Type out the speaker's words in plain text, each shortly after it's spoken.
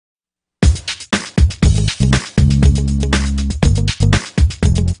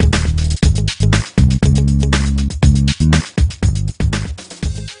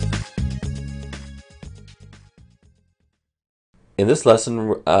In this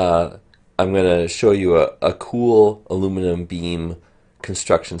lesson, I'm going to show you a cool aluminum beam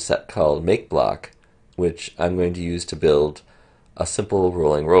construction set called Make Block, which I'm going to use to build a simple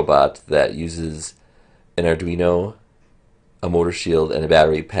rolling robot that uses an Arduino, a motor shield, and a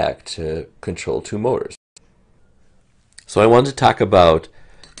battery pack to control two motors. So I wanted to talk about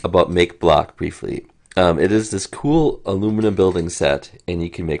Make Block briefly. It is this cool aluminum building set, and you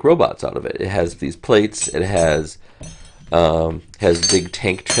can make robots out of it. It has these plates. It has big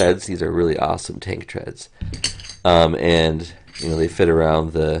tank treads. These are really awesome tank treads, and they fit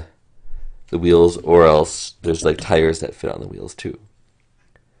around the wheels, or else there's like tires that fit on the wheels too.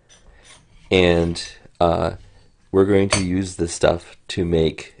 And we're going to use this stuff to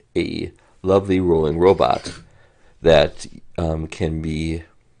make a lovely rolling robot that can be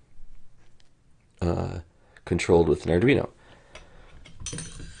controlled with an Arduino.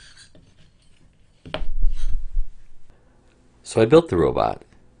 So I built the robot.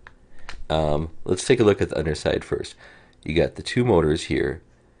 Let's take a look at the underside first. You got the two motors here,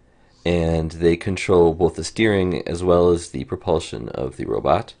 and they control both the steering as well as the propulsion of the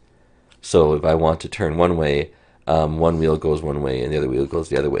robot. So if I want to turn one way, one wheel goes one way and the other wheel goes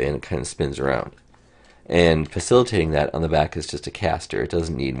the other way, and it kind of spins around. And facilitating that on the back is just a caster. It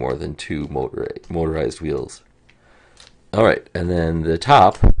doesn't need more than two motorized wheels. Alright, and then the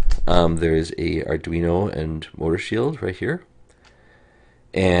top, there's a Arduino and motor shield right here,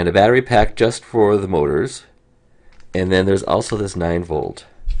 and a battery pack just for the motors, and then there's also this 9-volt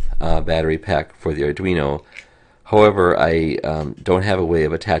battery pack for the Arduino. However, I don't have a way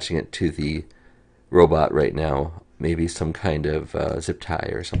of attaching it to the robot right now. Maybe some kind of zip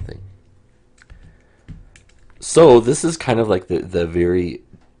tie or something. So this is kind of like the very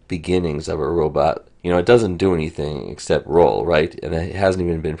beginnings of a robot. It doesn't do anything except roll, right? And it hasn't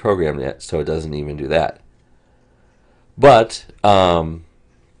even been programmed yet, so it doesn't even do that. But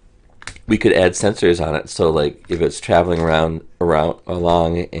we could add sensors on it, so like if it's traveling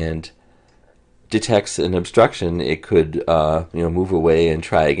along and detects an obstruction, it could move away and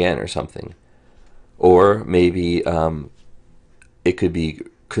try again or something. Or maybe it could be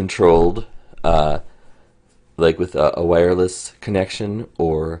controlled like with a wireless connection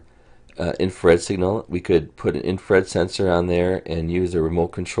or infrared signal. We could put an infrared sensor on there and use a remote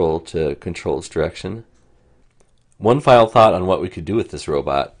control to control its direction. One final thought on what we could do with this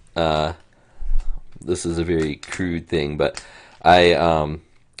robot. This is a very crude thing, but I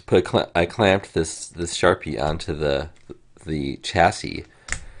clamped this Sharpie onto the chassis,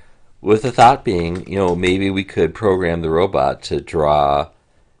 with the thought being, maybe we could program the robot to draw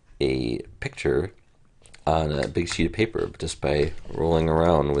a picture on a big sheet of paper just by rolling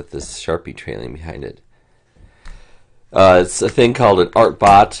around with this Sharpie trailing behind it. It's a thing called an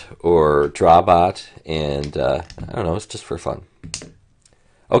ArtBot or DrawBot, and I don't know, it's just for fun.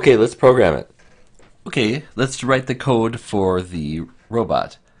 Okay, let's program it. Okay, let's write the code for the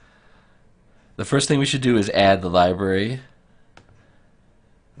robot. The first thing we should do is add the library.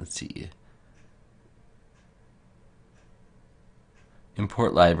 Let's see.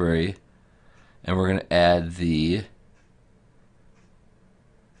 Import library. And we're going to add the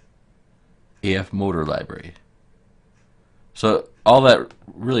AF motor library. So all that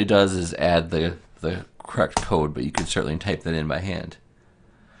really does is add the correct code, but you could certainly type that in by hand.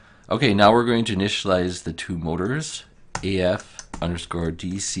 Okay, now we're going to initialize the two motors, AF_DC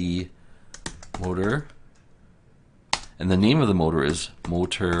motor, and the name of the motor is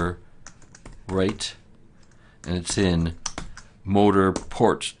motor right, and it's in motor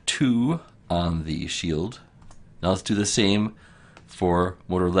port 2 on the shield. Now let's do the same for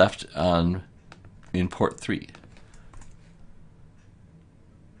motor left in port 3.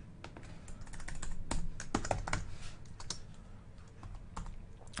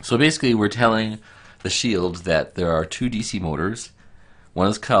 So basically we're telling the shield that there are two DC motors. One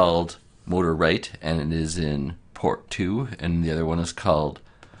is called motor right and it is in port 2, and the other one is called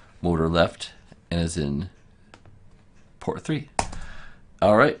motor left and is in port 3.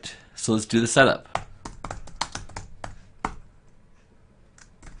 Alright, so let's do the setup.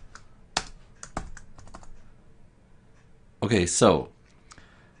 Okay, so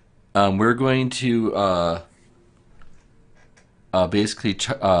we're going to basically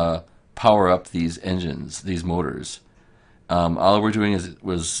power up these engines, these motors. All we're doing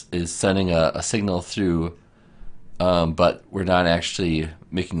is sending a signal through, but we're not actually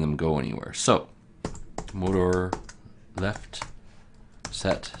making them go anywhere. So, motor left,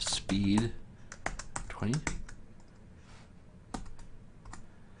 set speed 20,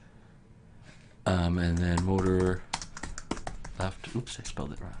 and then motor left. Oops, I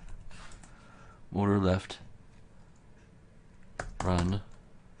spelled it wrong. Motor left run,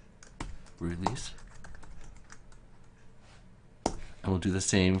 release. And we'll do the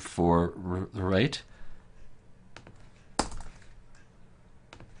same for the right.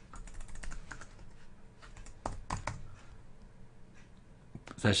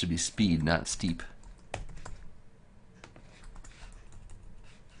 That should be speed, not steep.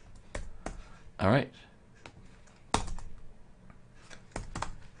 All right.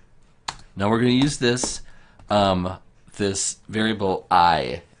 Now we're going to use this this variable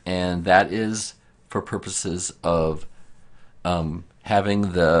I, and that is for purposes of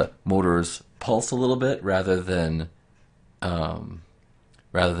having the motors pulse a little bit rather than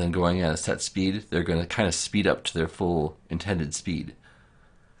going at a set speed. They're going to kind of speed up to their full intended speed.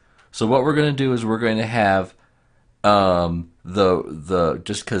 So what we're going to do is we're going to have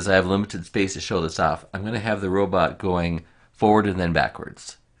just because I have limited space to show this off, I'm going to have the robot going forward and then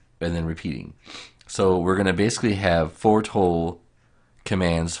backwards and then repeating. So we're going to basically have 4 total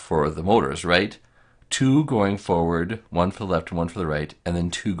commands for the motors, right? 2 going forward, 1 for the left and 1 for the right, and then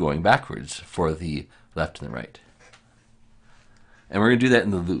 2 going backwards for the left and the right. And we're going to do that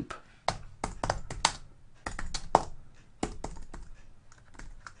in the loop.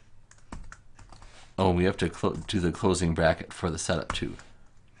 Oh, we have to do the closing bracket for the setup too.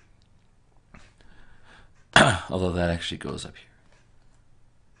 Although that actually goes up here.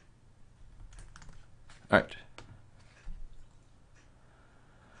 All right.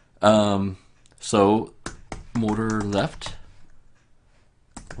 So motor left,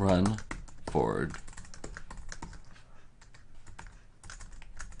 run forward.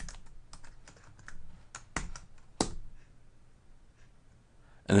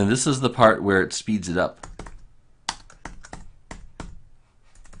 And then this is the part where it speeds it up.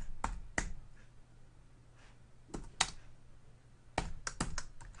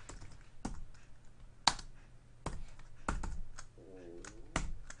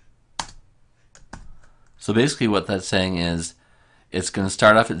 So basically what that's saying is it's going to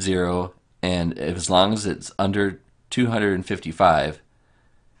start off at 0, and as long as it's under 255,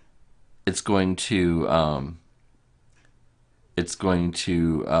 it's going to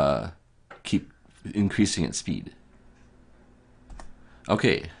keep increasing its speed.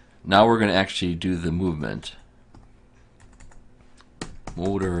 Okay, now we're going to actually do the movement.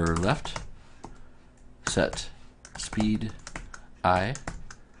 Motor left, set speed I.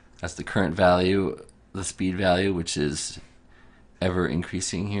 That's the current value, the speed value, which is ever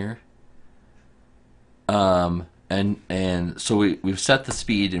increasing here. And so we've set the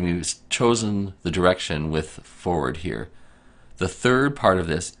speed and we've chosen the direction with forward here. The third part of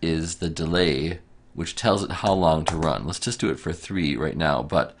this is the delay, which tells it how long to run. Let's just do it for 3 right now,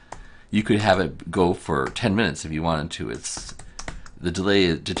 but you could have it go for 10 minutes if you wanted to. The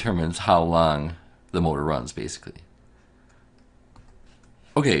delay determines how long the motor runs, basically.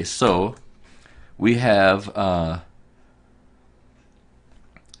 Okay, so we have,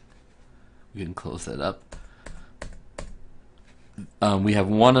 we can close that up. We have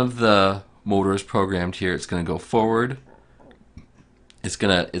one of the motors programmed here. It's going to go forward. It's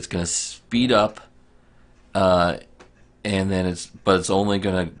gonna speed up, and then it's only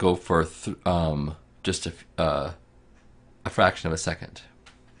gonna go for just a fraction of a second.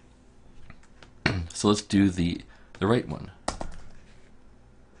 So let's do the right one.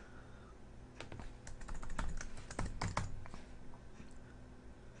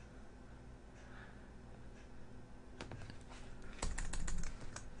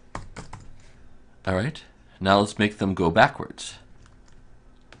 All right. Now let's make them go backwards.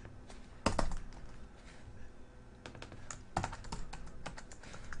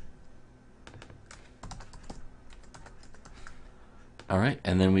 All right,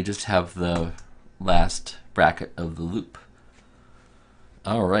 and then we just have the last bracket of the loop.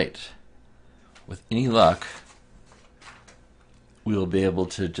 All right, with any luck, we will be able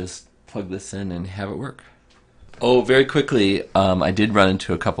to just plug this in and have it work. Oh, very quickly, I did run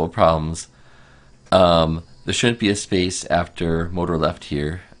into a couple of problems. There shouldn't be a space after motor left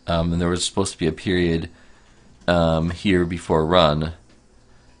here, and there was supposed to be a period here before run,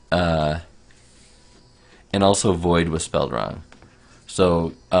 and also void was spelled wrong.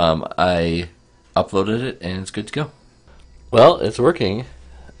 So I uploaded it and it's good to go. Well, it's working.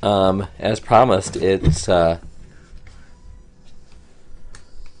 As promised, it's kind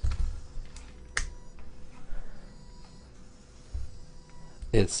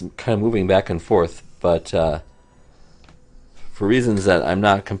of moving back and forth, but for reasons that I'm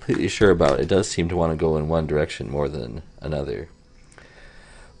not completely sure about, it does seem to want to go in one direction more than another.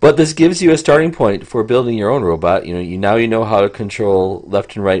 But this gives you a starting point for building your own robot. Now you know how to control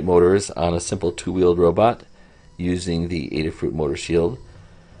left and right motors on a simple 2-wheeled robot. using the Adafruit motor shield,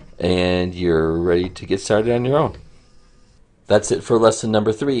 and you're ready to get started on your own. That's it for lesson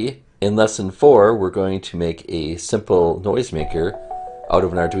number 3. In lesson 4, we're going to make a simple noisemaker out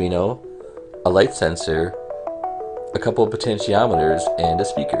of an Arduino, a light sensor, a couple of potentiometers, and a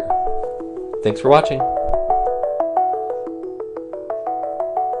speaker. Thanks for watching.